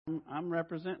I'm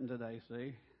representing today,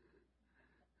 see?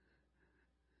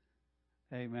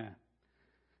 Amen.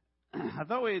 I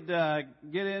thought we'd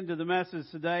get into the message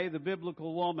today, the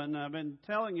biblical woman. I've been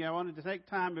telling you I wanted to take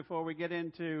time before we get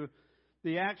into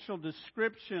the actual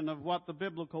description of what the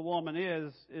biblical woman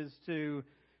is to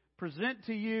present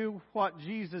to you what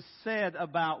Jesus said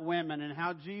about women and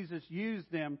how Jesus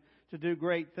used them to do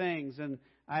great things. And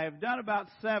I have done about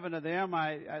 7 of them.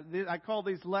 I call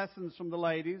these lessons from the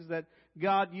ladies, that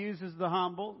God uses the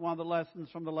humble, one of the lessons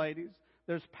from the ladies.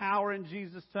 There's power in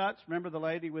Jesus' touch. Remember the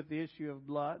lady with the issue of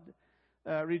blood.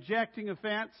 Rejecting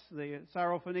offense, the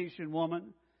Syrophoenician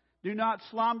woman. Do not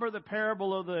slumber, the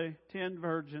parable of the 10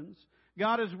 virgins.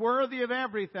 God is worthy of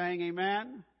everything,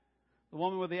 amen. The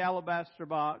woman with the alabaster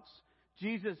box.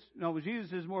 Jesus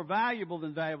is more valuable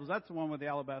than valuables. That's the one with the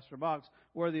alabaster box.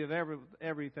 Worthy of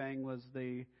everything was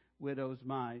the widow's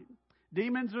mite.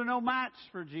 Demons are no match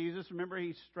for Jesus. Remember,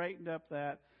 he straightened up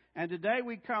that. And today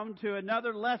we come to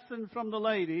another lesson from the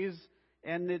ladies,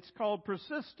 and it's called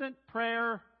Persistent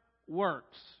Prayer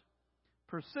Works.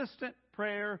 Persistent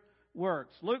prayer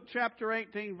works. Luke chapter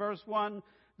 18, verse 1.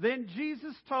 Then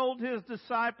Jesus told his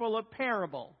disciple a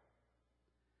parable.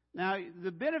 Now,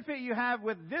 the benefit you have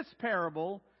with this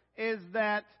parable is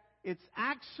that it's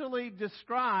actually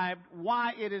described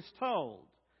why it is told.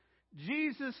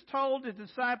 Jesus told his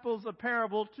disciples a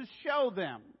parable to show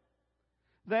them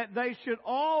that they should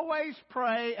always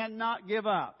pray and not give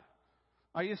up.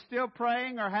 Are you still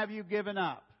praying, or have you given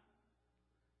up?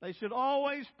 They should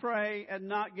always pray and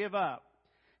not give up.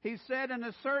 He said, in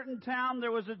a certain town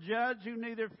there was a judge who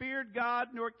neither feared God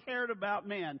nor cared about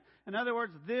men. In other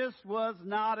words, this was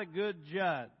not a good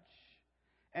judge.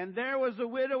 And there was a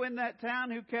widow in that town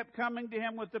who kept coming to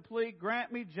him with the plea,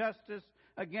 grant me justice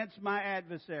against my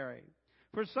adversary.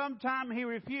 For some time he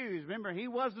refused. Remember, he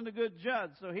wasn't a good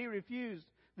judge, so he refused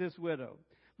this widow.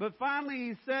 But finally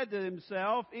he said to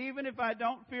himself, even if I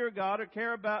don't fear God or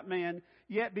care about men,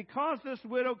 yet because this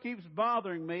widow keeps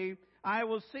bothering me, I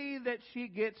will see that she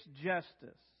gets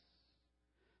justice,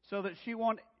 so that she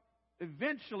won't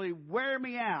eventually wear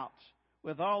me out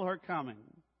with all her coming.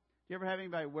 Do you ever have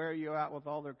anybody wear you out with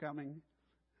all their coming?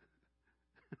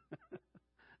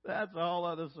 That's a whole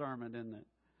other sermon, isn't it?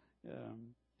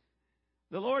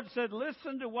 The Lord said,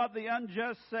 listen to what the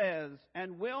unjust says,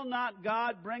 and will not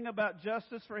God bring about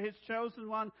justice for his chosen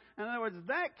one? In other words,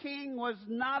 that king was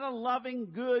not a loving,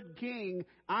 good king.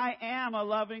 I am a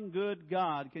loving, good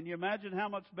God. Can you imagine how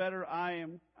much better I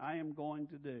am going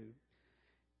to do?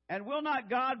 And will not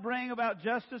God bring about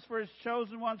justice for his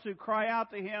chosen ones who cry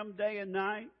out to him day and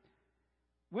night?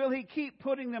 Will he keep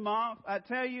putting them off? I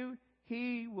tell you,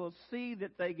 he will see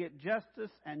that they get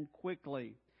justice, and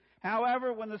quickly.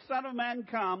 However, when the Son of Man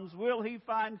comes, will he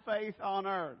find faith on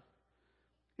earth?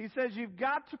 He says you've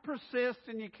got to persist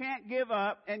and you can't give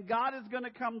up, and God is going to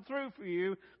come through for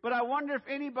you, but I wonder if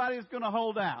anybody's going to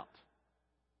hold out.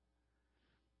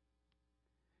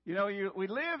 You know, we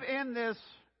live in this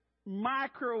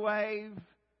microwave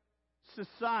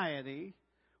society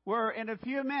where in a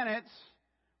few minutes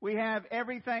we have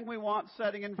everything we want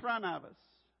sitting in front of us.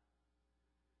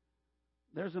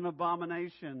 There's an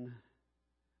abomination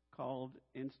called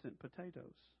instant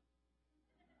potatoes.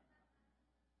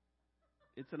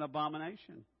 It's an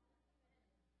abomination.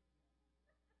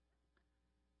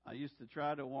 I used to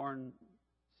try to warn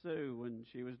Sue when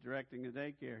she was directing a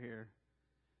daycare here.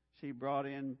 She brought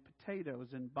in potatoes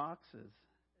in boxes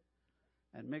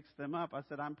and mixed them up. I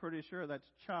said, I'm pretty sure that's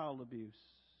child abuse.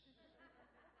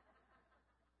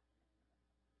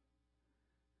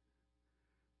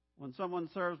 When someone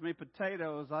serves me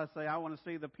potatoes, I say, I want to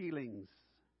see the peelings.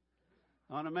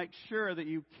 I want to make sure that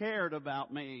you cared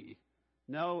about me.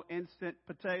 No instant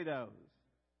potatoes.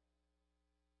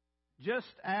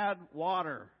 Just add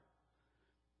water.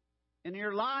 In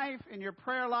your life, in your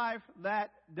prayer life, that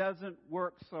doesn't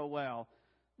work so well.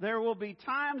 There will be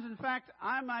times, in fact,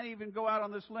 I might even go out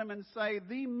on this limb and say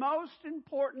the most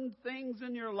important things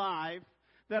in your life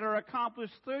that are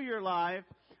accomplished through your life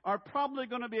are probably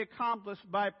going to be accomplished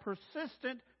by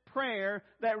persistent prayer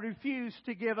that refuse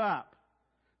to give up.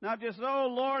 Not just, oh,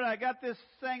 Lord, I got this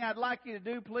thing I'd like you to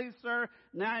do, please, sir.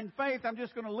 Now, in faith, I'm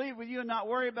just going to leave with you and not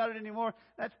worry about it anymore.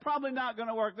 That's probably not going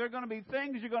to work. There are going to be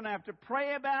things you're going to have to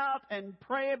pray about and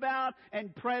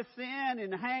press in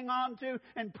and hang on to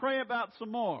and pray about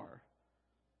some more.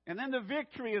 And then the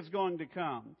victory is going to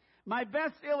come. My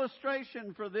best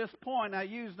illustration for this point I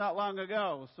used not long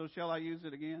ago, so shall I use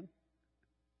it again?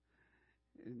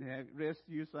 It risks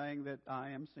you saying that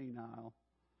I am senile.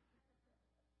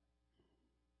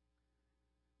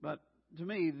 But to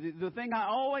me, the thing I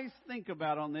always think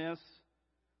about on this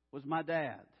was my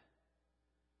dad.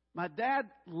 My dad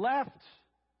left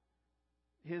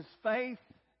his faith.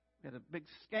 We had a big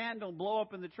scandal blow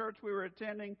up in the church we were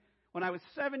attending when I was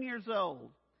 7 years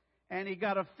old. And he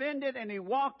got offended and he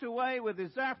walked away with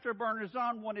his afterburners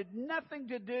on, wanted nothing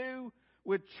to do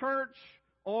with church,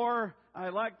 or I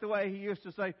like the way he used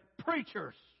to say,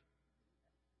 preachers.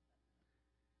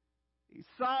 He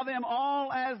saw them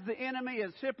all as the enemy,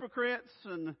 as hypocrites,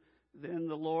 and then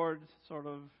the Lord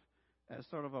as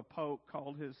sort of a poke,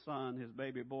 called his son, his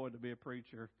baby boy, to be a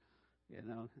preacher. You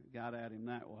know, got at him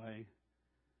that way.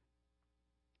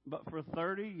 But for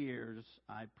 30 years,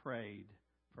 I prayed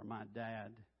for my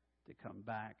dad to come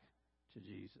back to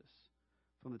Jesus.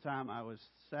 From the time I was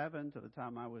 7 to the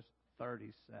time I was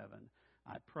 37,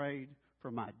 I prayed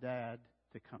for my dad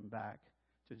to come back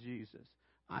to Jesus.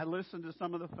 I listened to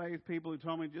some of the faith people who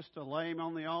told me just to lay him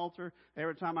on the altar.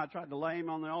 Every time I tried to lay him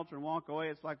on the altar and walk away,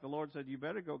 it's like the Lord said, you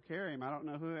better go carry him. I don't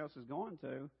know who else is going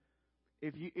to.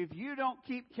 If you don't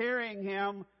keep carrying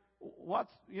him,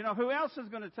 who else is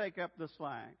going to take up the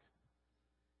slack?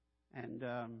 And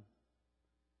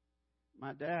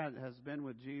my dad has been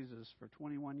with Jesus for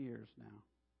 21 years now.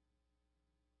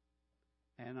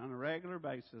 And on a regular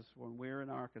basis, when we're in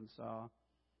Arkansas,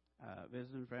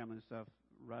 visiting family and stuff,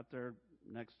 right there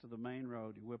next to the main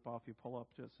road, you whip off, you pull up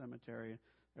to a cemetery.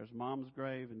 There's Mom's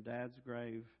grave and Dad's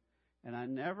grave. And I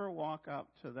never walk up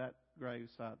to that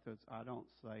gravesite. I don't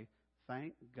say,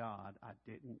 thank God I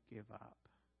didn't give up.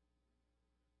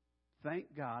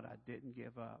 Thank God I didn't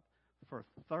give up. For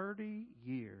 30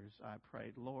 years, I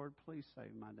prayed, Lord, please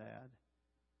save my dad.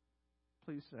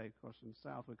 Please save, of course, in the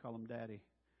South we call him Daddy.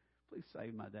 Please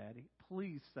save my daddy.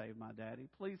 Please save my daddy.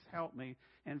 Please help me.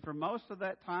 And for most of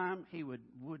that time, he would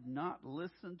not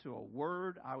listen to a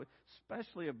word,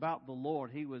 especially about the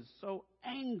Lord. He was so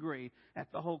angry at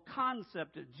the whole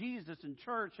concept of Jesus and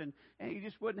church, and he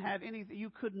just wouldn't have anything. You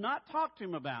could not talk to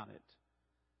him about it.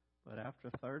 But after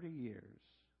 30 years,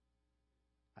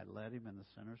 I led him in the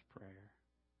sinner's prayer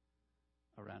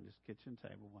around his kitchen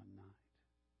table one night.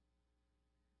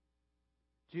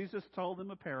 Jesus told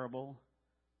them a parable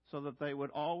so that they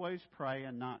would always pray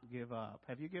and not give up.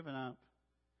 Have you given up?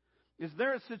 Is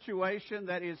there a situation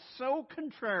that is so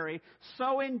contrary,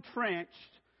 so entrenched,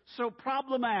 so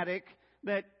problematic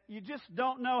that you just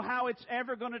don't know how it's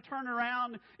ever going to turn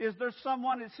around? Is there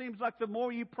someone, it seems like the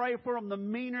more you pray for them, the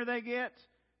meaner they get?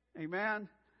 Amen?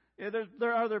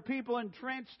 There are other people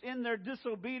entrenched in their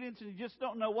disobedience and you just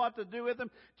don't know what to do with them.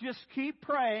 Just keep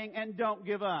praying and don't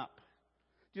give up.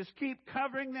 Just keep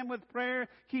covering them with prayer.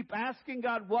 Keep asking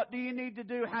God, what do you need to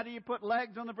do? How do you put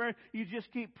legs on the prayer? You just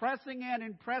keep pressing in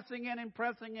and pressing in and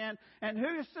pressing in. And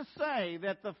who's to say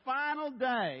that the final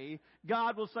day,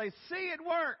 God will say, see, it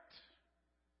worked.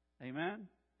 Amen?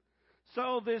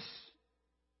 So this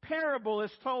parable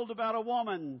is told about a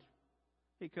woman.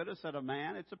 He could have said a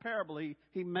man. It's a parable.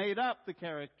 He made up the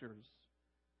characters.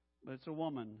 But it's a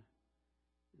woman.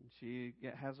 And she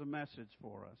has a message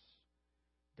for us.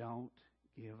 Don't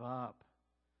give up.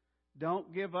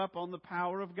 Don't give up on the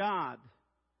power of God.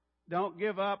 Don't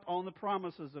give up on the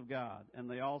promises of God. And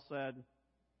they all said,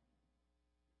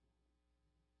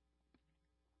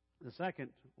 the second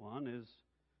one is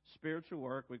spiritual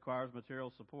work requires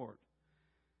material support.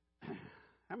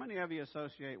 How many of you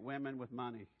associate women with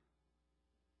money?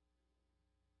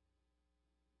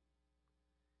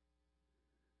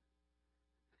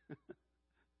 I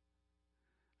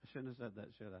shouldn't have said that,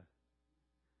 should I?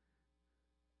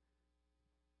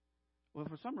 Well,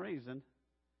 for some reason,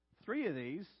 3 of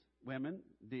these women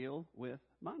deal with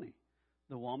money.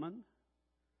 The woman,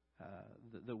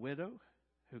 the widow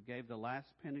who gave the last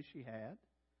penny she had,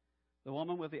 the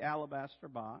woman with the alabaster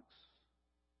box,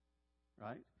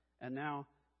 right? And now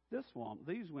this woman,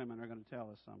 these women are going to tell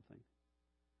us something.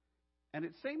 And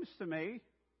it seems to me,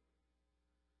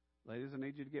 ladies, I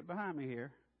need you to get behind me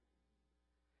here.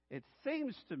 It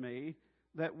seems to me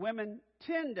that women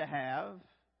tend to have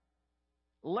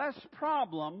less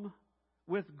problem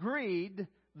with greed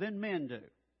than men do.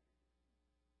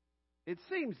 It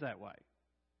seems that way.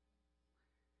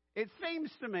 It seems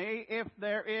to me if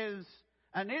there is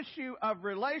an issue of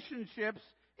relationships,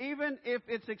 even if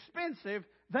it's expensive,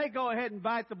 they go ahead and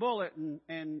bite the bullet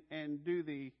and do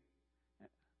the...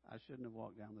 I shouldn't have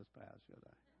walked down this path, should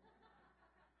I?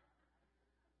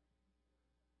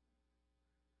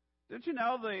 Did you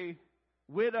know the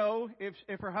widow,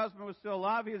 if her husband was still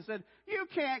alive, he had said, you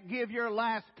can't give your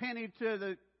last penny to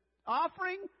the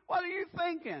offering? What are you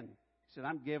thinking? He said,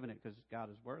 I'm giving it because God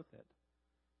is worth it.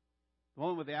 The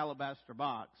one with the alabaster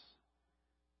box,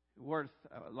 worth,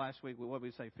 last week, what did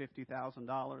we say,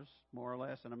 $50,000, more or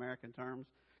less, in American terms.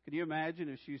 Can you imagine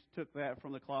if she took that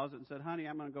from the closet and said, honey,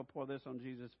 I'm going to go pour this on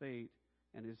Jesus' feet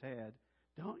and his head?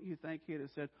 Don't you think he'd have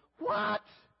said, what?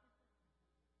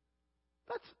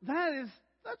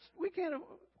 We can't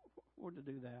afford to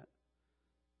do that.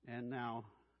 And now,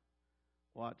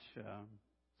 watch.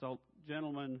 So,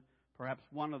 gentlemen, perhaps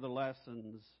one of the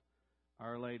lessons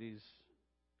our ladies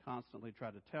constantly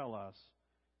try to tell us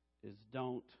is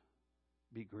don't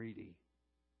be greedy.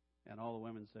 And all the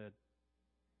women said,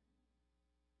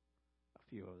 a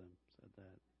few of them said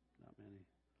that, not many.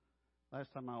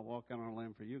 Last time I'll walk out on a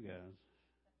limb for you guys.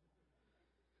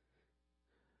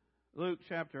 Luke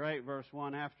chapter 8, verse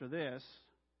 1, after the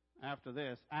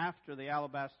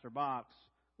alabaster box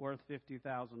worth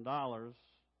 $50,000,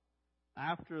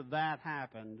 after that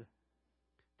happened,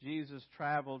 Jesus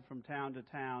traveled from town to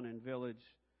town and village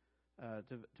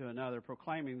to another,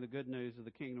 proclaiming the good news of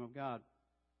the kingdom of God.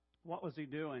 What was he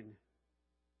doing?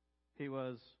 He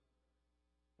was,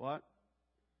 what?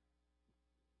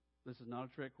 This is not a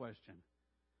trick question.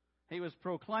 He was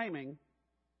proclaiming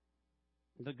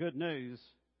the good news.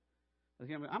 I'm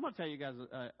going to tell you guys,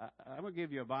 I'm going to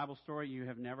give you a Bible story you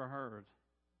have never heard.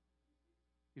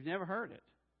 You've never heard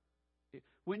it.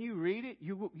 When you read it,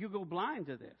 you go blind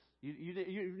to this.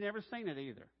 You've never seen it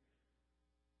either.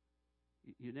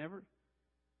 You never.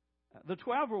 The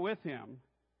 12 were with him,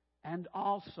 and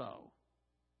also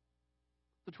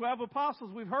the 12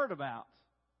 apostles we've heard about.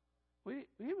 We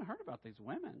haven't heard about these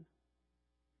women.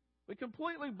 We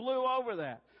completely blew over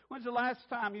that. When's the last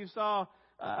time you saw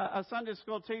a Sunday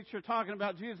school teacher talking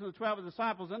about Jesus and the 12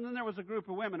 disciples, and then there was a group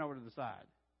of women over to the side?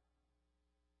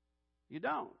 You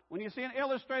don't. When you see an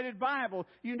illustrated Bible,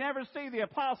 you never see the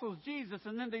apostles, Jesus,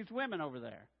 and then these women over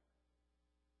there.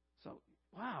 So,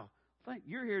 wow, think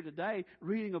you're here today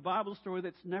reading a Bible story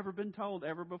that's never been told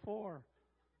ever before.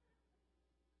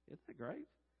 Isn't that great?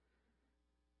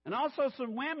 And also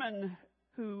some women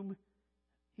who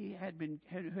had been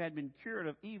cured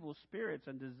of evil spirits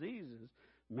and diseases.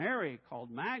 Mary,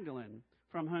 called Magdalene,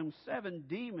 from whom 7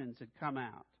 demons had come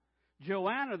out.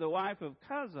 Joanna, the wife of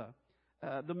Chuza,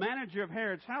 the manager of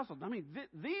Herod's household. I mean,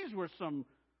 these were some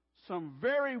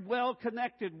very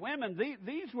well-connected women.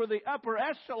 These were the upper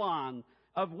echelon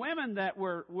of women that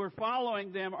were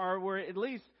following them, or were at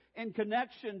least in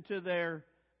connection to their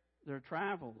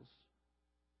travels.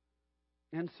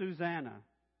 And Susanna,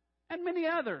 and many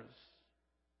others.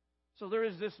 So there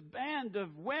is this band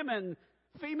of women,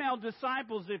 female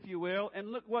disciples, if you will,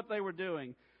 and look what they were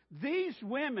doing. These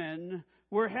women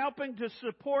were helping to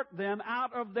support them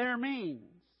out of their means.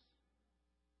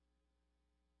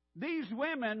 These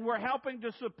women were helping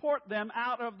to support them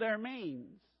out of their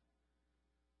means.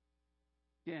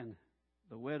 Again,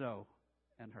 the widow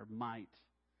and her mite.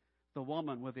 The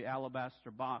woman with the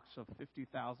alabaster box of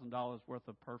 $50,000 worth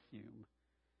of perfume.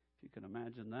 If you can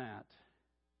imagine that.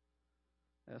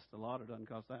 Estee Lauder doesn't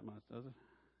cost that much, does it?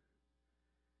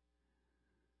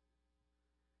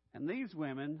 And these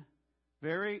women,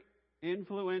 very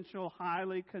influential,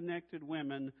 highly connected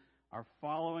women, are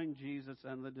following Jesus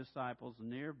and the disciples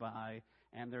nearby,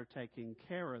 and they're taking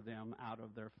care of them out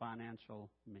of their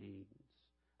financial means,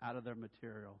 out of their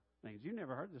material means. You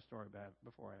never heard this story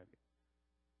before, have you?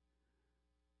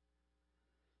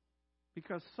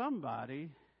 Because somebody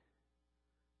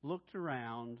looked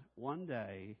around one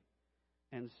day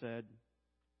and said,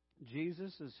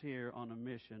 Jesus is here on a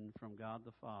mission from God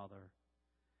the Father,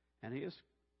 and he has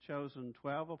chosen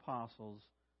 12 apostles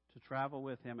to travel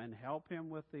with him and help him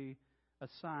with the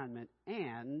assignment,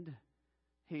 and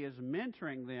he is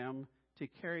mentoring them to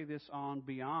carry this on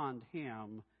beyond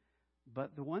him.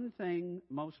 But the one thing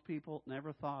most people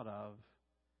never thought of,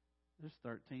 there's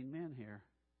 13 men here.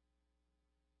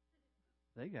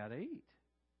 They got to eat.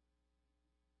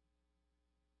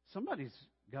 Somebody's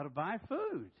got to buy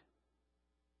food.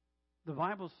 The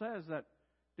Bible says that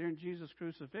during Jesus'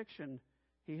 crucifixion,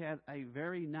 he had a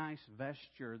very nice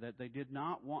vesture that they did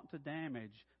not want to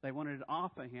damage. They wanted it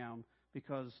off of him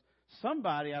because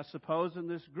somebody, I suppose, in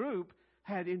this group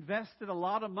had invested a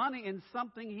lot of money in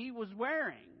something he was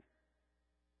wearing.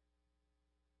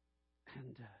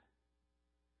 And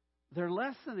their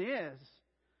lesson is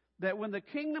that when the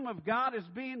kingdom of God is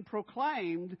being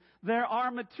proclaimed, there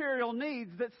are material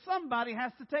needs that somebody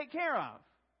has to take care of.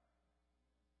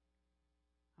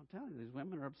 I'm telling you, these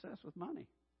women are obsessed with money.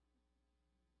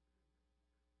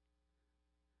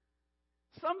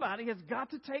 Somebody has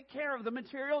got to take care of the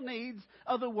material needs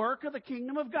of the work of the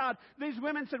kingdom of God. These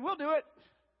women said, we'll do it.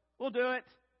 We'll do it.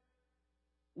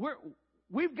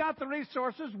 We've got the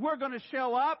resources. We're going to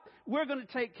show up. We're going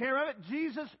to take care of it.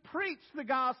 Jesus preached the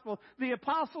gospel. The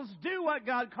apostles do what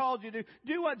God called you to do.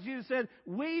 Do what Jesus said.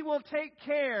 We will take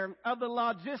care of the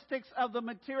logistics of the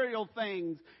material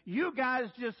things. You guys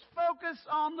just focus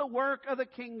on the work of the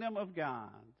kingdom of God.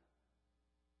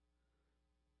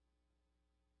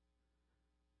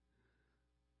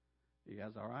 You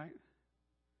guys all right?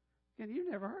 Again, you've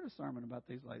never heard a sermon about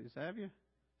these ladies, have you?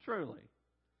 Truly.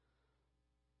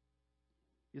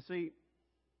 You see,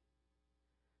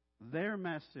 their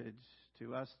message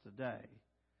to us today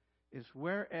is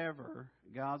wherever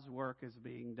God's work is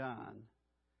being done,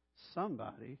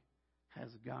 somebody has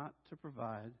got to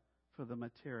provide for the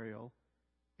material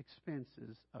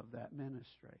expenses of that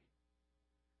ministry.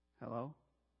 Hello?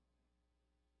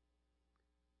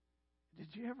 Did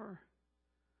you ever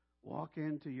walk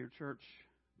into your church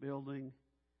building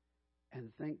and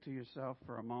think to yourself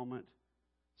for a moment,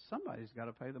 somebody's got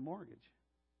to pay the mortgage?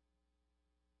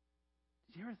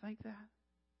 Did you ever think that?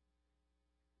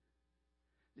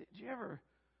 Did you ever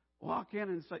walk in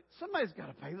and say, somebody's got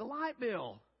to pay the light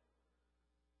bill?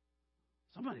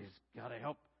 Somebody's got to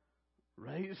help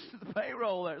raise the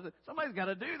payroll there. Somebody's got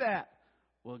to do that.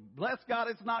 Well, bless God,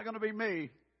 it's not going to be me.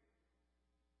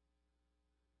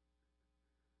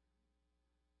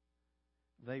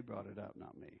 They brought it up,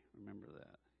 not me. Remember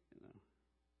that,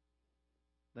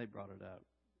 They brought it up.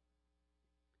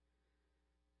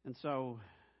 And so,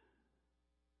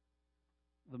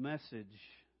 the message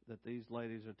that these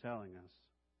ladies are telling us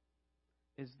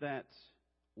is that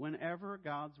whenever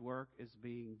God's work is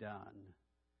being done,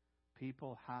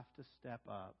 people have to step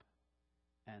up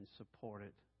and support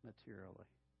it materially.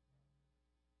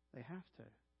 They have to,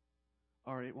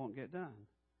 or it won't get done.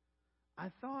 I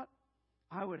thought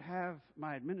I would have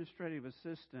my administrative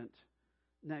assistant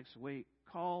next week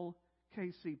call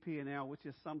KCP&L, which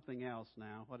is something else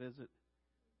now. What is it?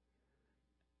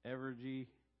 Evergy.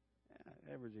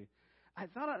 I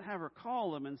thought I'd have her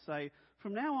call them and say,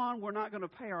 from now on, we're not going to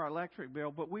pay our electric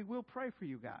bill, but we will pray for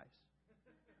you guys.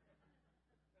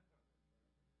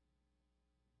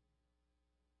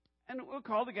 And we'll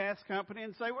call the gas company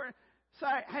and say,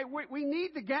 hey, we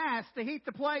need the gas to heat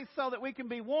the place so that we can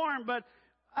be warm, but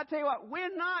I tell you what,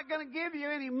 we're not going to give you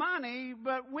any money,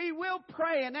 but we will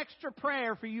pray an extra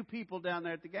prayer for you people down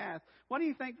there at the gas. What do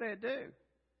you think they'd do?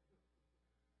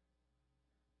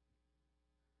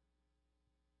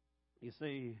 You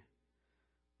see,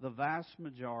 the vast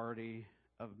majority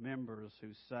of members who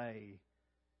say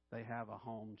they have a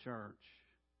home church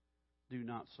do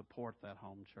not support that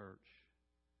home church.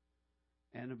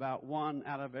 And about 1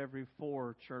 out of every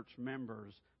 4 church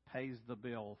members pays the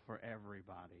bill for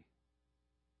everybody.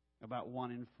 About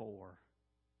 1 in 4.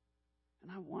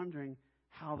 And I'm wondering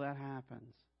how that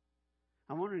happens.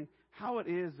 I'm wondering how it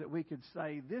is that we could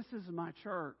say, this is my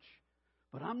church,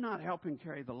 but I'm not helping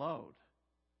carry the load.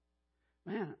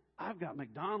 Man, I've got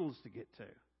McDonald's to get to.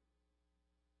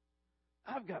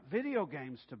 I've got video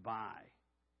games to buy.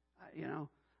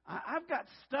 I've got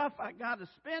stuff I got to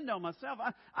spend on myself.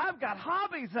 I've got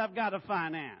hobbies I've got to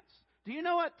finance. Do you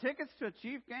know what tickets to a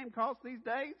Chief game cost these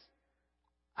days?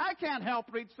 I can't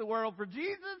help reach the world for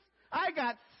Jesus. I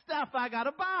got stuff I got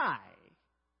to buy.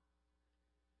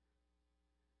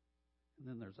 And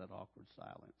then there's that awkward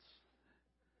silence.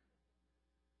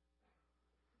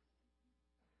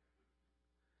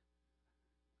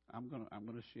 I'm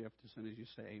gonna shift as soon as you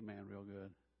say amen real good.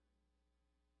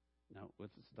 No,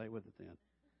 stay with it then.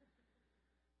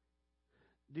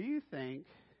 Do you think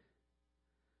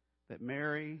that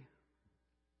Mary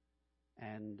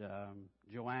and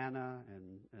Joanna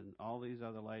and all these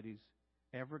other ladies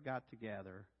ever got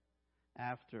together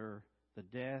after the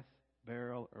death,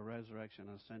 burial, or resurrection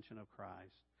and ascension of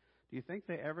Christ? Do you think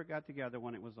they ever got together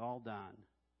when it was all done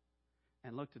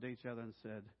and looked at each other and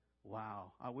said,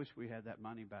 wow, I wish we had that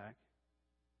money back?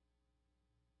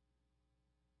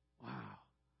 Wow.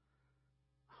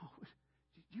 Oh,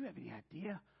 do you have any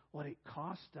idea what it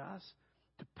cost us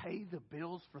to pay the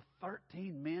bills for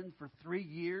 13 men for 3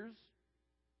 years?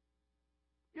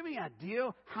 You have any idea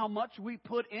how much we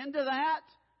put into that?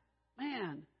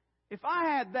 Man, if I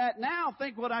had that now,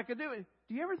 think what I could do.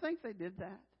 Do you ever think they did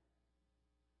that?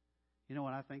 You know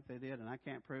what I think they did, and I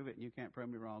can't prove it, and you can't prove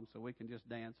me wrong, so we can just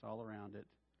dance all around it.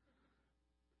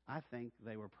 I think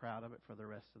they were proud of it for the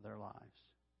rest of their lives.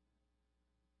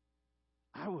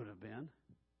 I would have been.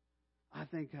 I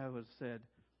think I would have said,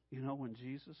 when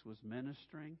Jesus was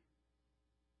ministering,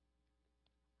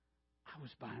 I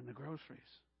was buying the groceries.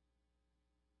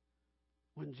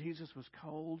 When Jesus was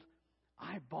cold,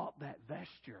 I bought that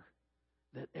vesture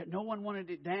that no one wanted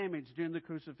it damaged during the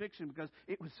crucifixion because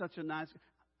it was such a nice...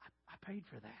 I paid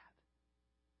for that.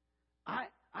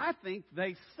 think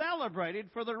they celebrated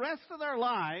for the rest of their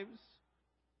lives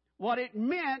what it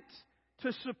meant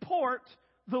to support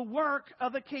the work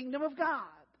of the kingdom of God.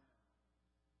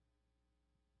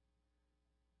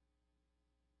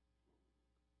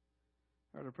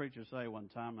 I heard a preacher say one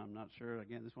time, I'm not sure,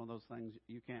 again, this is one of those things,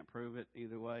 you can't prove it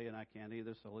either way, and I can't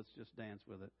either, so let's just dance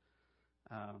with it.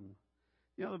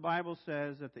 The Bible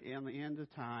says that in the end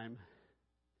of time,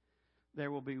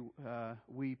 there will be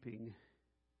weeping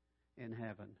in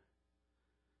heaven.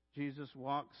 Jesus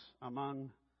walks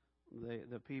among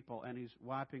the people, and He's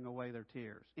wiping away their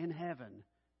tears in heaven.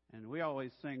 And we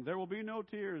always sing, there will be no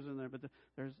tears in there, but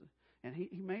there's... And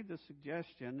he made the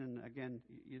suggestion, and again,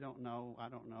 you don't know, I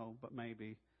don't know, but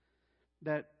maybe,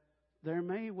 that there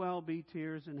may well be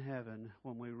tears in heaven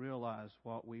when we realize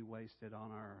what we wasted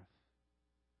on earth.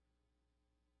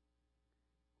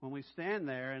 When we stand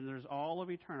there and there's all of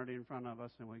eternity in front of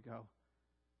us and we go,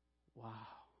 wow,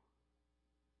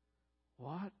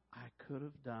 what I could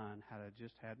have done had I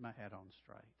just had my head on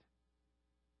straight.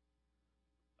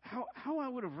 How I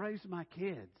would have raised my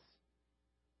kids.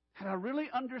 Had I really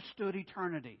understood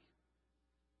eternity.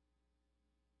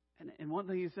 And one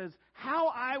thing he says, how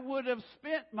I would have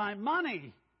spent my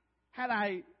money had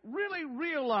I really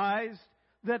realized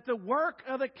that the work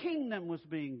of the kingdom was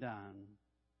being done.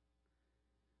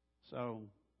 So,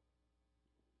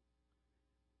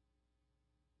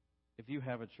 if you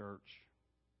have a church,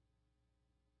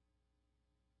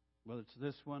 whether it's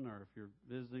this one or if you're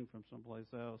visiting from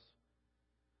someplace else,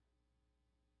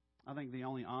 I think the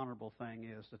only honorable thing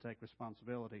is to take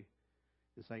responsibility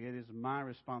and say, it is my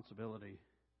responsibility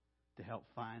to help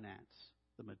finance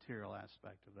the material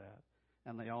aspect of that.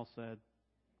 And they all said,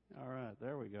 all right,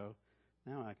 there we go.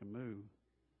 Now I can move.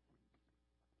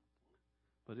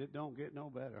 But it don't get no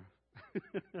better.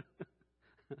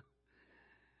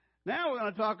 Now we're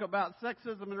going to talk about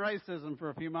sexism and racism for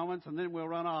a few moments, and then we'll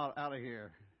run out of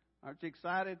here. Aren't you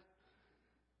excited?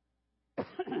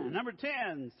 Number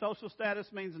 10, social status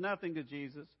means nothing to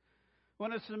Jesus.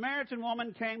 When a Samaritan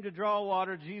woman came to draw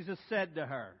water, Jesus said to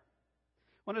her.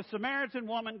 When a Samaritan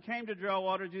woman came to draw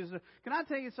water, Jesus said, can I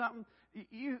tell you something?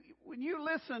 When you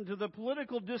listen to the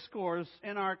political discourse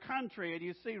in our country and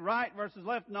you see right versus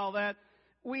left and all that,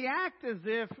 we act as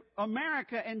if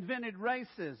America invented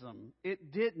racism.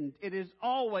 It didn't. It has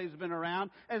always been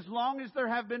around as long as there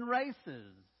have been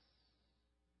races.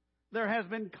 There has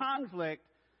been conflict.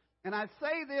 And I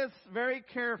say this very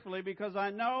carefully because I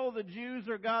know the Jews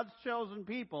are God's chosen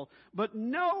people. But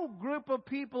no group of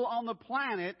people on the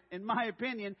planet, in my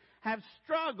opinion, have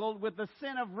struggled with the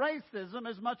sin of racism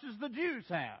as much as the Jews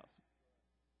have.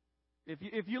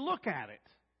 If you look at it.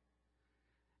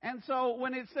 And so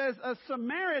when it says a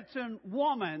Samaritan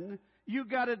woman, you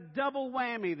got a double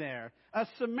whammy there. A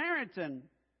Samaritan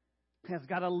has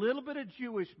got a little bit of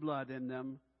Jewish blood in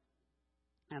them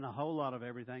and a whole lot of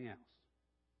everything else.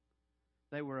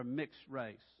 They were a mixed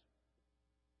race.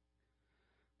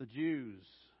 The Jews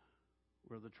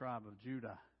were the tribe of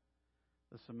Judah.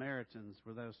 The Samaritans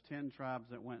were those 10 tribes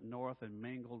that went north and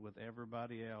mingled with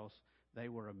everybody else. They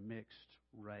were a mixed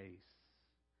race.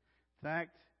 In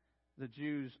fact, the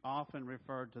Jews often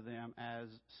referred to them as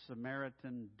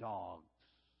Samaritan dogs.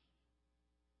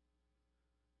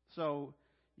 So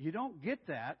you don't get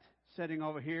that sitting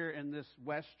over here in this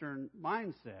Western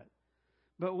mindset.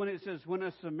 But when it says, when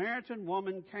a Samaritan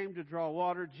woman came to draw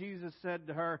water, Jesus said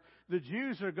to her, the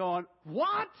Jews are going,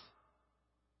 what?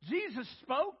 Jesus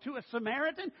spoke to a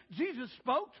Samaritan? Jesus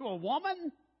spoke to a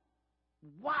woman?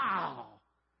 Wow.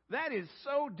 That is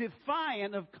so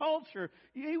defiant of culture.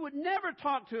 He would never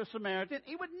talk to a Samaritan.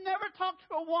 He would never talk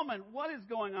to a woman. What is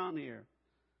going on here?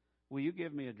 Will you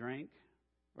give me a drink?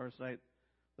 Verse 8.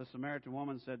 The Samaritan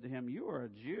woman said to him, you are a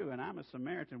Jew and I'm a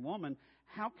Samaritan woman.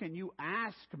 How can you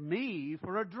ask me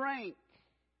for a drink?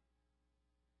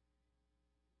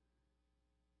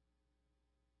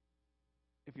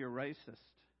 If you're racist,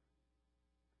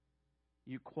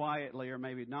 you quietly, or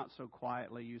maybe not so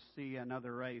quietly, you see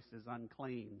another race as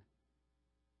unclean.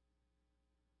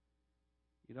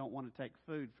 You don't want to take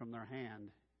food from their hand.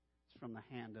 It's from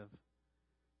the hand of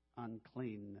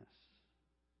uncleanness.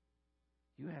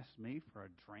 You ask me for a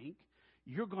drink?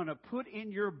 You're going to put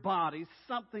in your body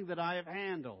something that I have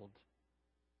handled.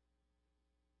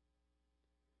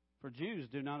 For Jews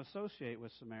do not associate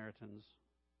with Samaritans.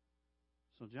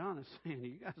 So John is saying,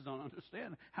 you guys don't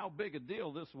understand how big a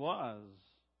deal this was.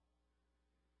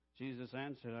 Jesus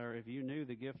answered her, if you knew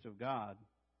the gift of God,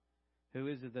 who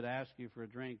is it that asked you for a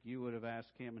drink? You would have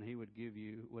asked him and he would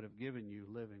have given you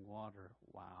living water.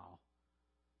 Wow.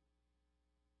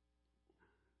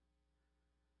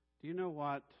 Do you know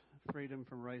what freedom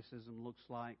from racism looks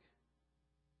like?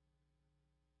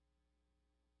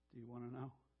 Do you want to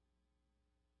know?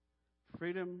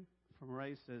 Freedom from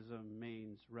racism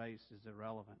means race is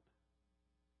irrelevant.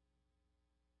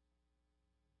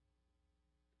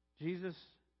 Jesus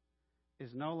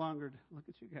is no longer... Look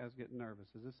at you guys getting nervous.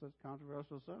 Is this a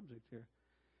controversial subject here?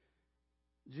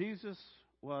 Jesus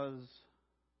was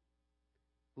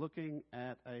looking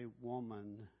at a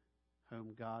woman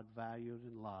whom God valued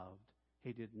and loved.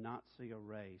 He did not see a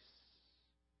race,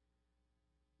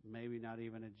 maybe not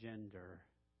even a gender.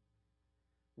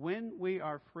 When we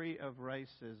are free of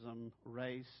racism,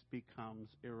 race becomes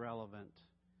irrelevant.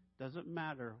 Doesn't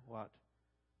matter what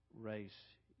race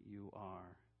you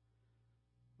are.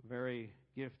 Very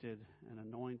gifted and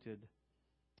anointed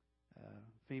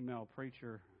female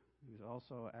preacher who's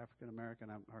also African American.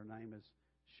 Her name is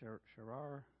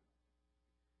Sharar.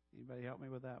 Anybody help me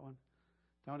with that one?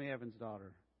 Tony Evans'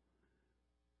 daughter.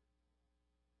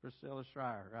 Priscilla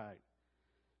Schreier, right.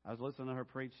 I was listening to her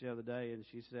preach the other day, and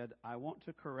she said, I want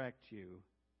to correct you.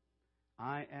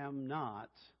 I am not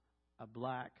a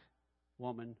black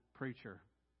woman preacher.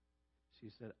 She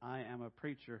said, I am a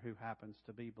preacher who happens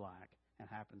to be black and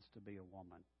happens to be a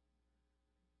woman.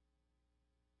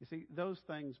 You see, those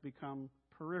things become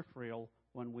peripheral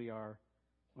when we are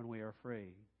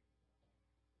free.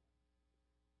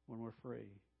 When we're free.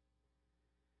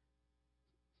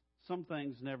 Some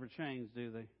things never change,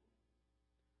 do they?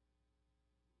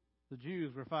 The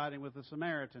Jews were fighting with the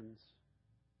Samaritans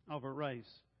over race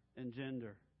and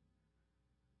gender.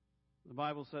 The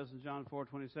Bible says in John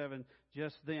 4:27,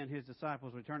 just then his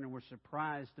disciples returned and were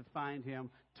surprised to find him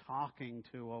talking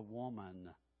to a woman.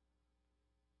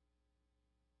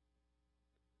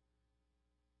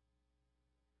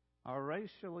 Our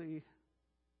racially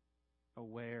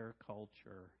aware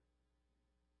culture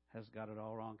has got it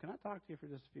all wrong. Can I talk to you for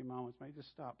just a few moments? Maybe just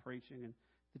stop preaching. And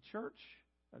the church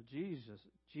of Jesus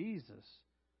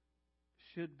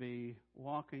should be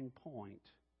walking point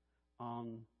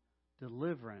on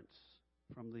deliverance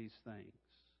from these things.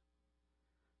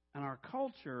 And our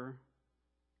culture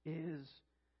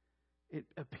it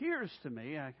appears to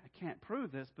me, I can't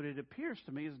prove this, but it appears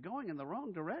to me is going in the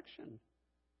wrong direction.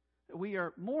 We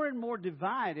are more and more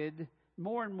divided,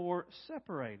 more and more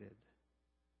separated.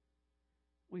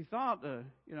 We thought, a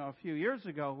few years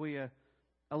ago, we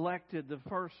elected the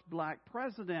first black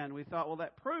president. We thought, well,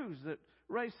 that proves that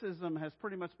racism has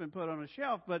pretty much been put on a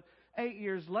shelf. But 8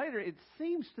 years later, it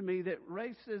seems to me that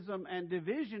racism and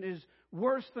division is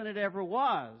worse than it ever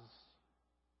was.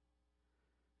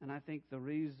 And I think the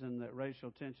reason that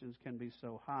racial tensions can be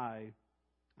so high,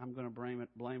 I'm going to blame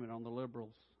it on the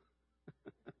liberals.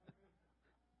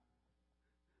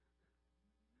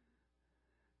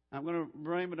 I'm going to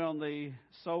blame it on the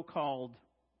so-called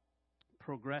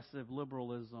progressive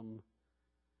liberalism,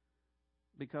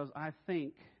 because I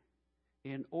think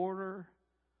in order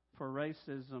for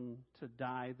racism to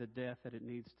die the death that it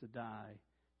needs to die,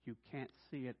 you can't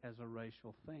see it as a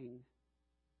racial thing.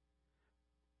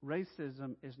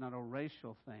 Racism is not a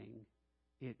racial thing.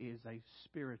 It is a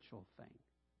spiritual thing.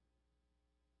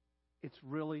 It's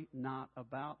really not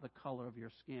about the color of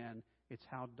your skin. It's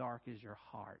how dark is your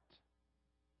heart.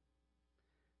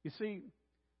 You see,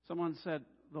 someone said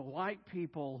the white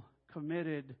people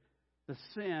committed the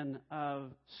sin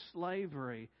of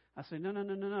slavery. I say,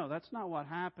 no. That's not what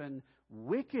happened.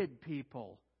 Wicked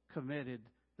people committed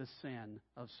the sin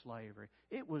of slavery.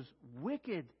 It was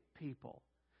wicked people.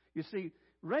 You see,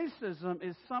 racism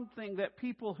is something that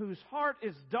people whose heart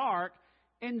is dark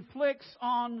inflicts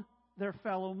on their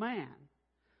fellow man.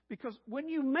 Because when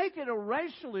you make it a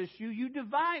racial issue, you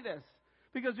divide us.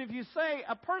 Because if you say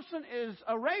a person is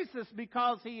a racist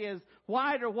because he is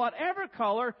white or whatever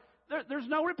color, there's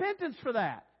no repentance for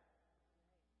that.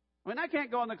 I mean, I can't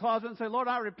go in the closet and say, Lord,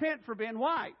 I repent for being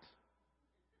white.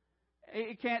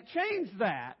 It can't change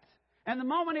that. And the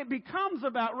moment it becomes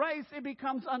about race, it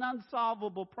becomes an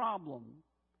unsolvable problem.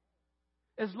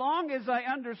 As long as I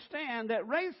understand that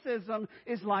racism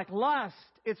is like lust,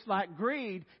 it's like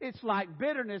greed, it's like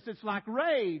bitterness, it's like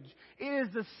rage. It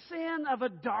is the sin of a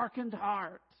darkened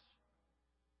heart.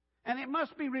 And it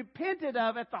must be repented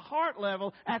of at the heart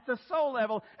level, at the soul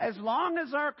level. As long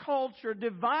as our culture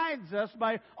divides us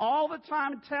by all the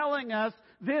time telling us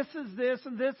this is this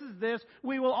and this is this,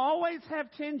 we will always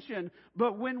have tension.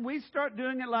 But when we start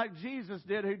doing it like Jesus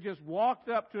did, who just walked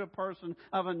up to a person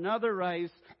of another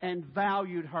race and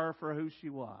valued her for who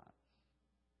she was,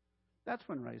 that's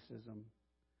when racism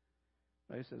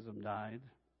died.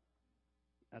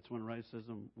 That's when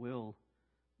racism will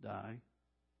die.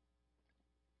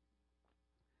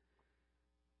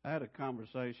 I had a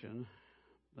conversation.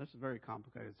 This is a very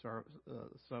complicated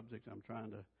subject. I'm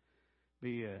trying to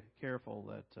be careful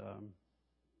that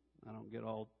I don't get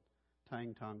all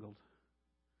tang-tangled.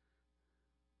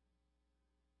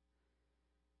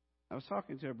 I was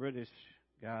talking to a British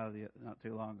guy not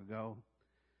too long ago.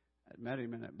 I met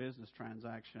him in a business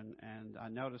transaction, and I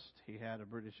noticed he had a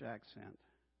British accent.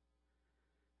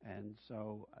 And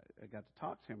so I got to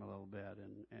talk to him a little bit,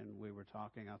 and we were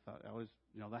talking. I thought, I always,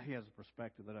 that he has a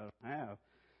perspective that I don't have.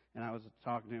 And I was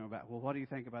talking to him about, well, what do you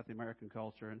think about the American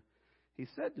culture? And he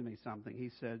said to me something. He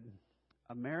said,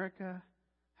 America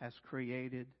has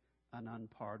created an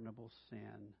unpardonable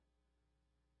sin.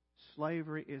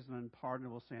 Slavery is an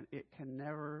unpardonable sin. It can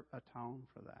never atone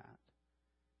for that.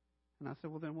 And I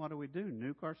said, well, then what do we do?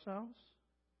 Nuke ourselves?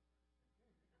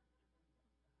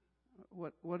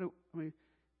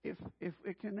 If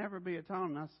it can never be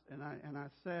atoned, and I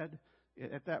said,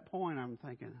 at that point, I'm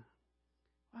thinking,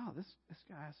 wow, this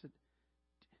guy. I said,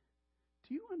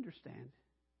 do you understand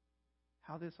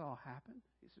how this all happened?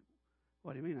 He said,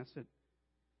 what do you mean? I said,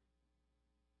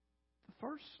 the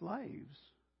first slaves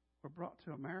were brought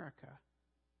to America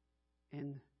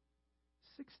in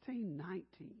 1619.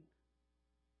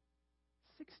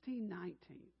 1619.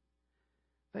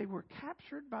 They were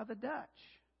captured by the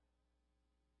Dutch.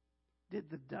 Did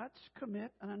the Dutch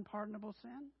commit an unpardonable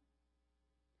sin?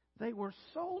 They were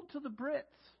sold to the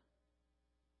Brits,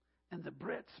 and the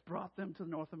Brits brought them to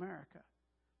North America.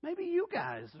 Maybe you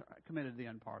guys committed the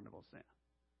unpardonable sin.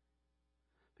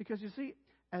 Because you see,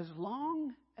 as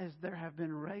long as there have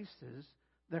been races,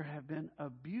 there have been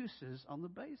abuses on the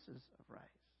basis of race.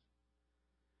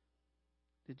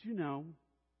 Did you know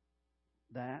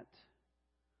that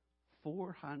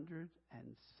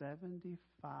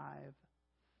 475,000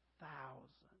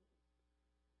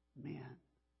 men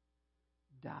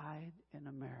died in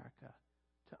America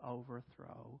to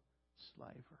overthrow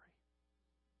slavery?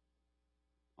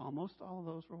 Almost all of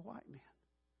those were white men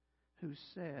who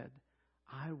said,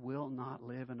 I will not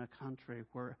live in a country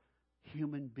where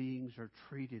human beings are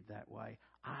treated that way.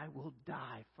 I will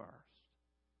die first.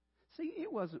 See,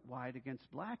 it wasn't white against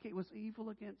black. It was evil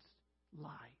against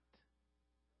light.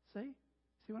 See?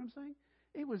 See what I'm saying?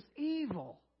 It was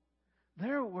evil.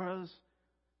 There was,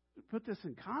 put this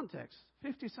in context,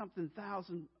 50-something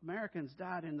thousand Americans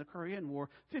died in the Korean War.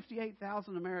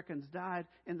 58,000 Americans died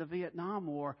in the Vietnam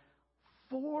War.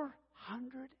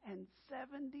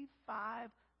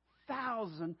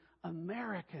 475,000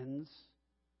 Americans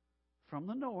from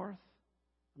the North.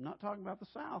 I'm not talking about the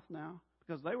South now,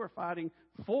 because they were fighting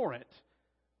for it.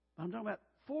 I'm talking about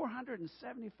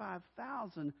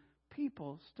 475,000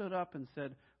 people stood up and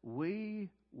said,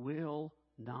 we will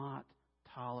not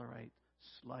tolerate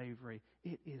slavery.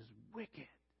 It is wicked.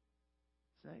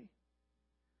 See?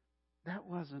 That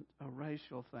wasn't a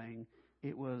racial thing.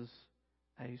 It was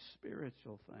a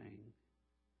spiritual thing.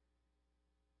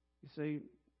 You see,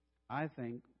 I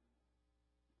think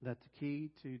that the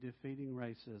key to defeating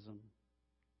racism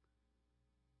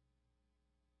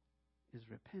is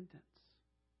repentance.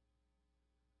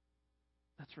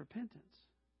 That's repentance.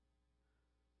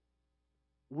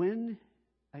 When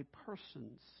a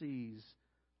person sees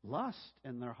lust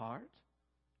in their heart,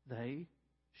 they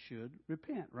should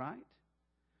repent, right?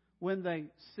 When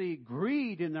they see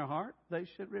greed in their heart, they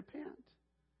should repent.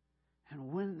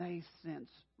 And when they sense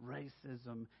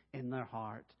racism in their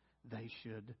heart, they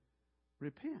should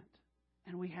repent.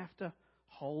 And we have to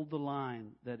hold the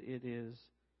line that it is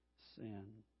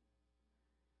sin.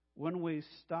 When we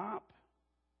stop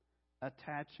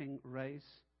attaching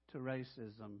race to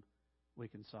racism, we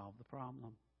can solve the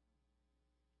problem.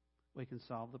 We can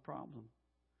solve the problem.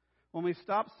 When we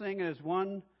stop seeing it as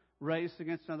one race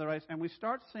against another race, and we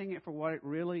start seeing it for what it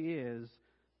really is,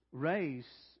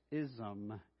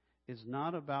 racism is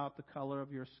not about the color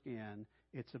of your skin.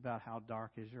 It's about how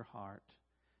dark is your heart.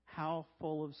 How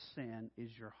full of sin is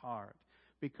your heart?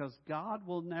 Because God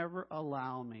will never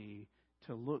allow me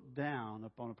to look down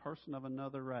upon a person of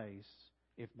another race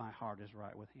if my heart is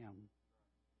right with Him.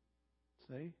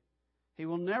 See? He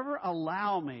will never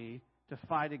allow me to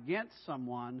fight against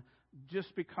someone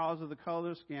just because of the color of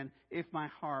their skin if my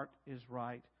heart is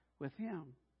right with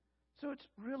Him. So it's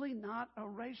really not a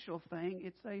racial thing.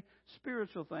 It's a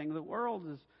spiritual thing. The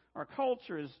world our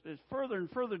culture is further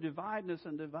and further dividing us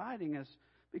and dividing us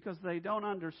because they don't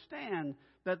understand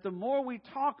that the more we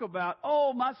talk about,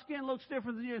 oh, my skin looks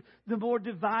different than you, the more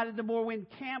divided, the more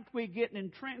encamped we get and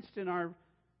entrenched in our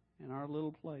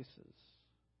little places.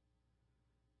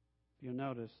 You'll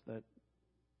notice that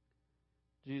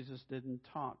Jesus didn't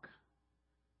talk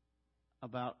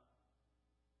about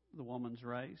the woman's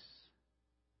race.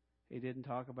 He didn't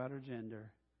talk about her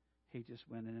gender. He just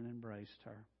went in and embraced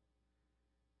her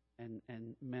and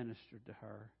ministered to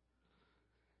her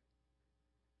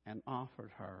and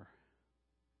offered her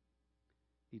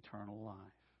eternal life.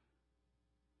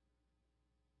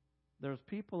 There's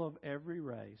people of every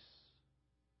race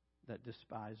that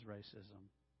despise racism.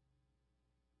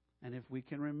 And if we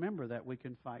can remember that, we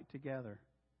can fight together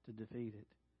to defeat it.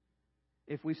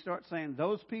 If we start saying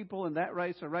those people in that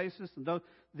race are racist,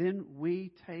 then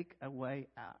we take away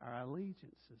our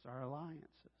allegiances, our alliances.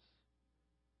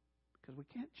 Because we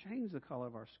can't change the color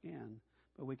of our skin,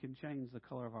 but we can change the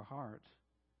color of our heart.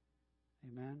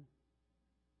 Amen?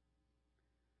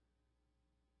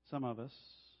 Some of us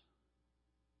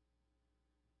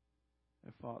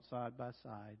have fought side by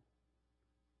side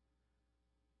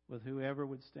with whoever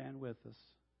would stand with us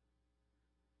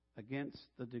against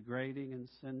the degrading and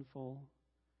sinful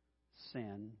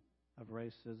sin of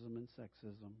racism and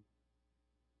sexism.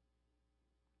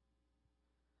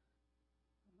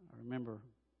 I remember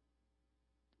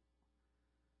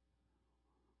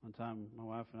one time my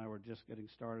wife and I were just getting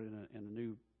started in a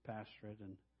new pastorate,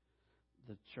 and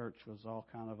the church was all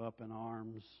kind of up in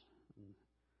arms.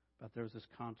 But there was this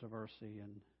controversy,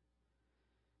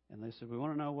 and they said, we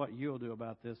want to know what you'll do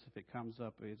about this if it comes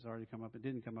up. It's already come up. It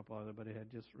didn't come up later, but it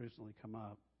had just recently come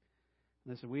up.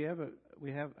 And they said, we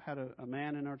have had a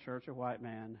man in our church, a white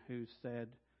man, who said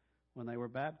when they were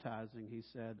baptizing, he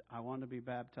said, I want to be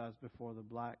baptized before the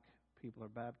black people are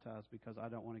baptized because I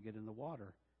don't want to get in the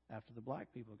water after the black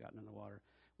people have gotten in the water.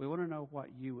 We want to know what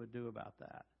you would do about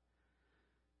that.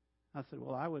 I said,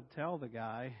 well, I would tell the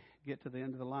guy, get to the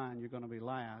end of the line, you're going to be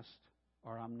last,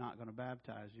 or I'm not going to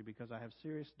baptize you because I have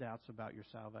serious doubts about your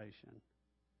salvation.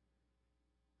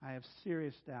 I have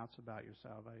serious doubts about your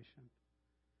salvation.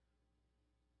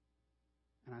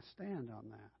 And I stand on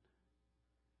that.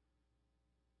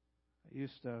 I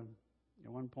used to,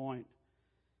 at one point,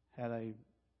 had a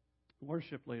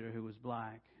worship leader who was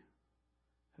black,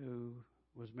 who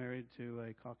was married to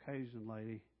a Caucasian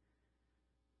lady.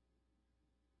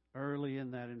 Early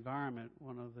in that environment,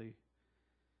 one of the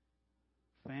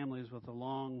families with a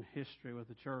long history with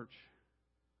the church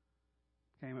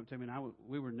came up to me, and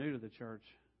we were new to the church,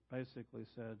 basically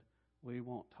said, we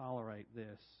won't tolerate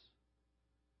this.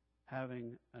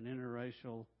 Having an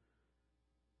interracial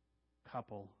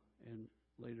couple in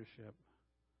leadership.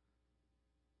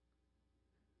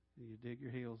 And you dig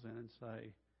your heels in and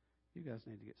say, you guys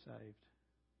need to get saved.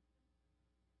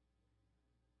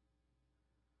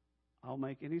 I'll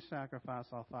make any sacrifice,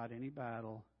 I'll fight any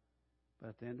battle, but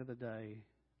at the end of the day,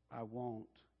 I won't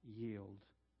yield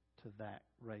to that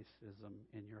racism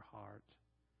in your heart.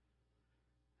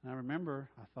 And I remember,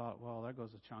 I thought, well, there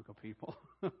goes a chunk of people.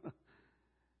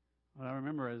 What I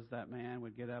remember is that man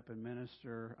would get up and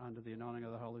minister under the anointing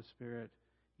of the Holy Spirit.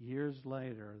 Years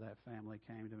later, that family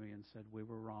came to me and said, we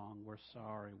were wrong, we're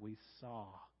sorry, we saw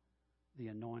the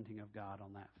anointing of God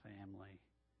on that family.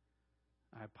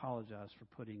 I apologize for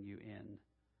putting you in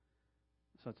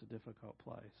such a difficult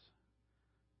place.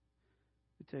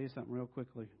 Let me tell you something real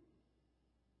quickly.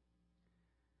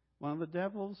 One of the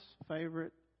devil's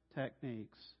favorite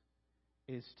techniques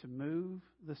is to move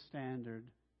the standard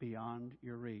beyond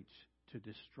your reach to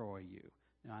destroy you.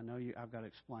 Now, I know I've got to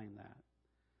explain that.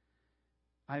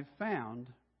 I've found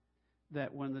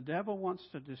that when the devil wants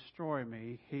to destroy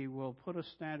me, he will put a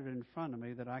standard in front of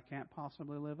me that I can't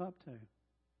possibly live up to.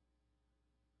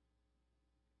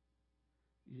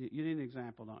 You need an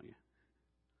example, don't you?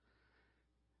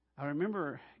 I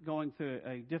remember going through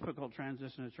a difficult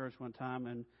transition in church one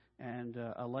time, and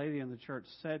a lady in the church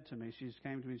said to me, she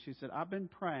came to me and she said, I've been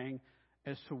praying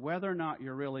as to whether or not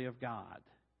you're really of God.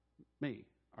 Me,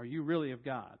 are you really of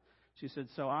God? She said,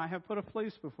 so I have put a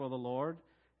fleece before the Lord,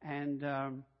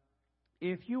 and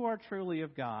if you are truly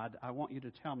of God, I want you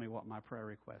to tell me what my prayer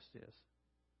request is.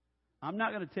 I'm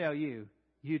not going to tell you,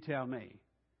 you tell me.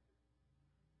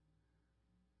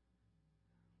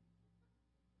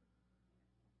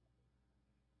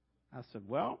 I said,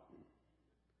 well,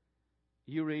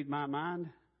 you read my mind,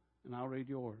 and I'll read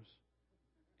yours.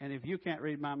 And if you can't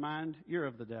read my mind, you're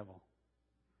of the devil.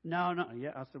 No.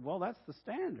 Yeah, I said, well, that's the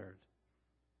standard.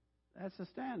 That's the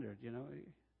standard, you know.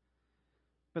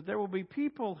 But there will be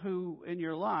people who, in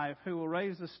your life, who will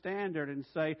raise the standard and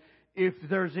say, if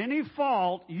there's any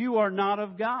fault, you are not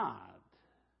of God.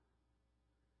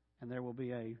 And there will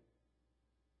be a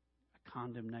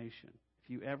condemnation. If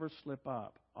you ever slip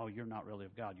up, oh, you're not really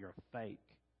of God, you're a fake.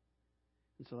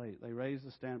 And so they raise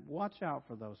the standard. Watch out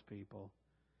for those people.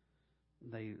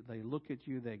 They look at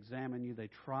you, they examine you, they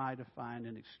try to find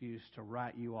an excuse to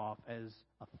write you off as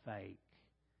a fake.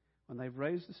 When they've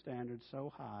raised the standard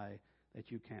so high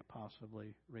that you can't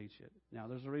possibly reach it. Now,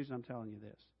 there's a reason I'm telling you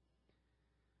this.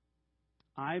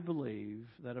 I believe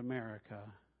that America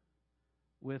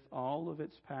with all of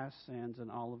its past sins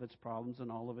and all of its problems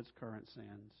and all of its current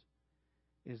sins,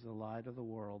 is the light of the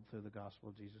world through the gospel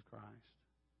of Jesus Christ.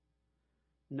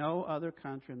 No other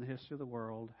country in the history of the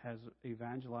world has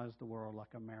evangelized the world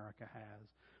like America has.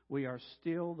 We are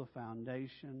still the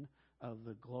foundation of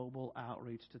the global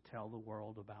outreach to tell the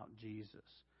world about Jesus.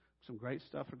 Some great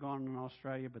stuff are going on in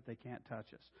Australia, but they can't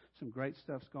touch us. Some great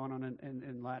stuff's going on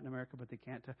in Latin America, but they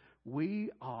can't touch. We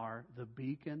are the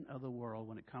beacon of the world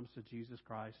when it comes to Jesus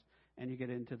Christ. And you get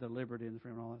into the liberty and the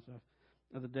freedom and all that stuff.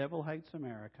 The devil hates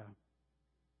America.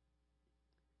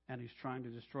 And he's trying to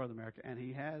destroy America. And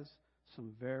he has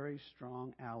some very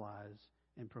strong allies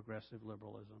in progressive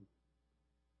liberalism.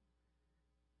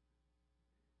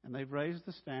 And they've raised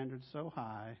the standard so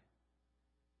high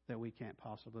that we can't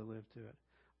possibly live to it.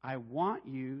 I want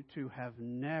you to have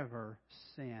never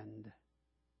sinned.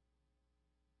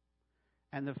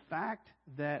 And the fact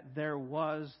that there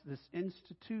was this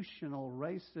institutional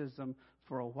racism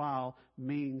for a while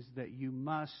means that you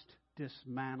must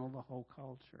dismantle the whole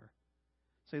culture.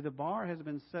 See, the bar has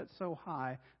been set so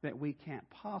high that we can't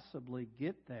possibly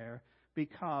get there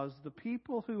because the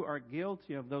people who are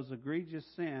guilty of those egregious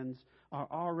sins are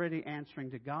already answering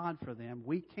to God for them.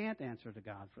 We can't answer to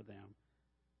God for them.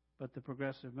 But the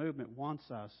progressive movement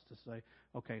wants us to say,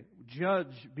 okay,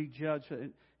 be judged.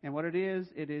 And what it is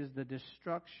the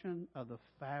destruction of the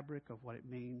fabric of what it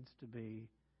means to be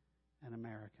an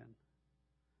American.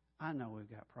 I know we've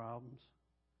got problems.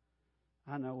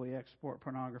 I know we export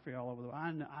pornography all over the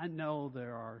world. I know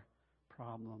there are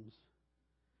problems.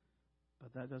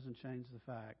 But that doesn't change the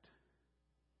fact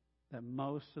that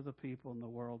most of the people in the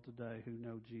world today who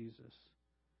know Jesus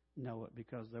know it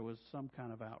because there was some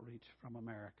kind of outreach from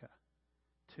America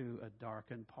to a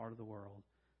darkened part of the world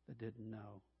that didn't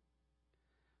know.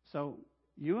 So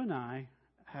you and I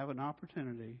have an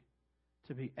opportunity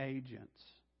to be agents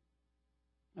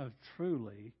of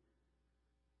truly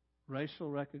racial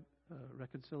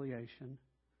reconciliation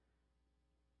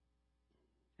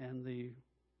and the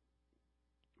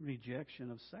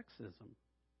rejection of sexism,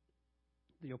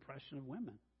 the oppression of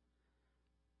women.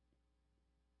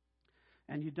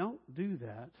 And you don't do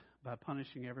that by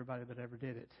punishing everybody that ever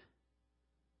did it.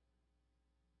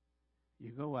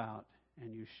 You go out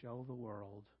and you show the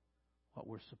world what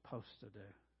we're supposed to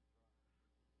do.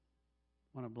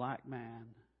 When a black man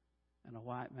and a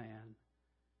white man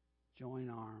join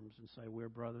arms and say, we're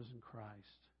brothers in Christ,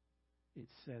 it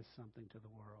says something to the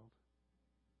world.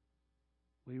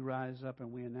 We rise up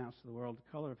and we announce to the world,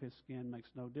 the color of his skin makes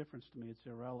no difference to me. It's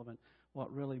irrelevant.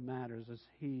 What really matters is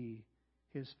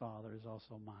his father is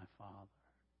also my father.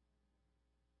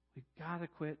 We've got to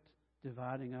quit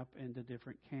dividing up into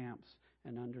different camps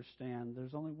and understand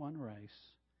there's only one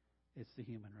race. It's the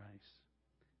human race.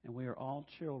 And we are all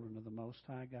children of the Most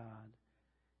High God.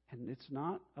 And it's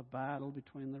not a battle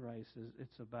between the races.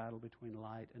 It's a battle between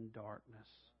light and darkness.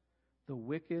 The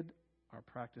wicked are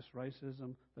practice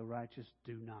racism. The righteous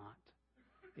do not.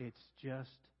 It's just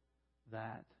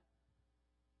that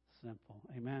simple.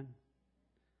 Amen?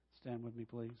 Stand with me,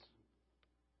 please.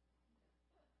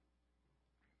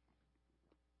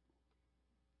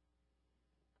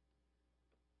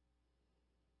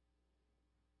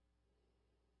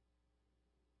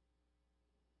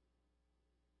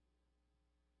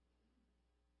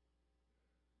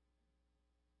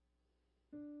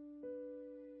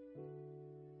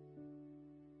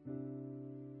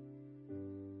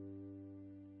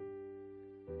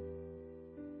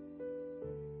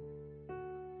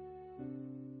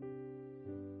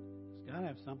 I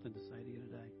have something to say to you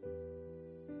today.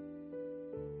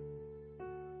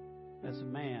 As a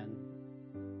man,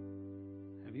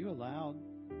 have you allowed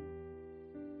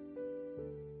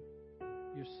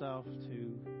yourself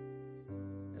to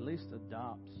at least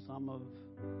adopt some of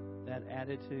that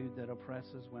attitude that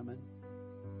oppresses women?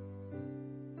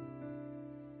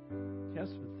 Do you have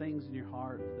some things in your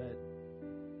heart that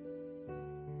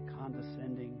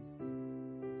condescending,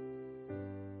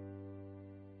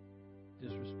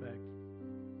 disrespect?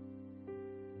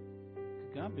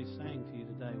 God be saying to you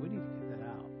today, we need to get that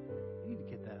out. We need to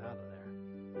get that out of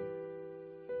there.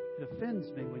 It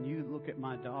offends me when you look at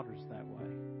my daughters that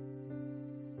way.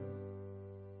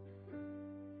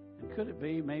 And could it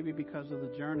be maybe because of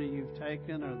the journey you've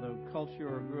taken or the culture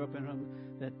or grew up in them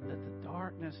that the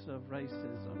darkness of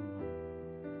racism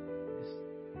is,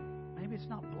 maybe it's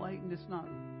not blatant, it's not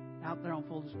out there on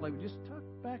full display, but just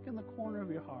tucked back in the corner of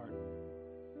your heart.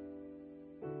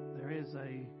 There is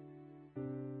a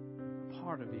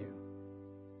part of you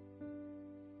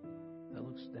that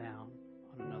looks down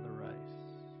on another race.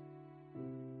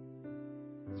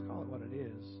 Let's call it what it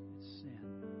is. It's sin.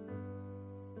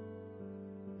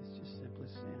 It's just simply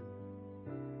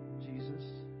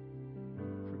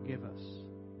forgive us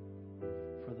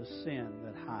for the sin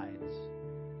that hides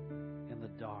in the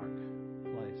dark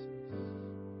places.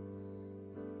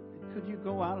 And could you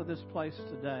go out of this place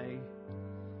today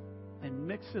and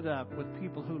mix it up with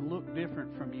people who look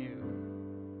different from you,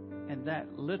 and that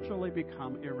literally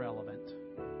become irrelevant?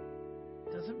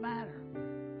 It doesn't matter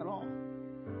at all.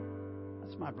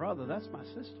 That's my brother. That's my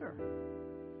sister.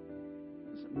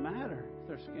 It doesn't matter if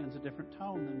their skin's a different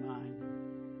tone than mine.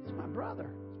 It's my brother.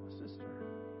 It's my sister.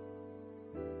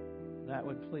 That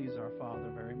would please our Father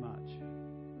very much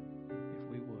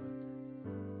if we would.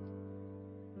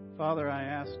 Father, I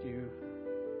ask you,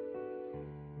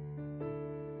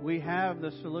 we have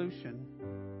the solution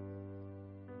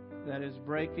that is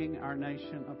breaking our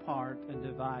nation apart and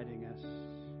dividing us.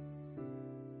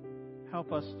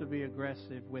 Help us to be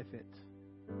aggressive with it.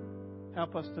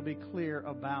 Help us to be clear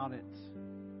about it.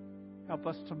 Help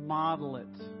us to model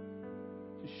it,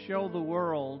 to show the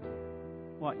world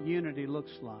what unity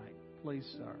looks like. Please,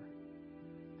 sir.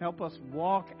 Help us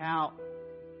walk out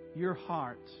your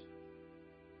heart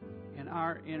in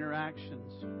our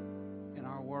interactions in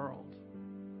our world.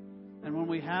 And when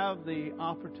we have the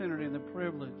opportunity and the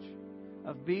privilege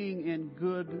of being in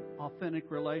good, authentic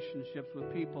relationships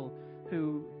with people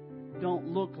who don't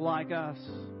look like us,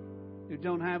 who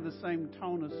don't have the same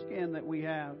tone of skin that we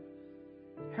have,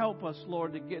 help us,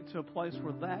 Lord, to get to a place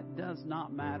where that does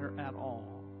not matter at all.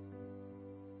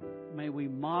 May we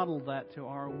model that to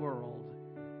our world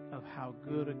of how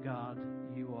good a God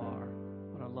you are,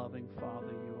 what a loving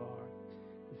Father you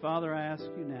are. Father, I ask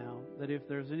you now that if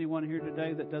there's anyone here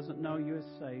today that doesn't know you as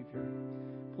Savior,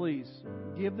 please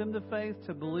give them the faith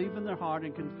to believe in their heart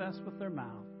and confess with their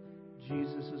mouth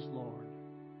Jesus is Lord.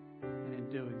 And in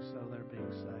doing so, they're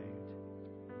being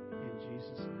saved. In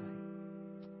Jesus' name,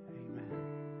 amen.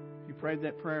 If you prayed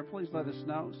that prayer, please let us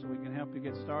know so we can help you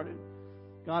get started.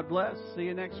 God bless. See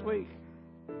you next week.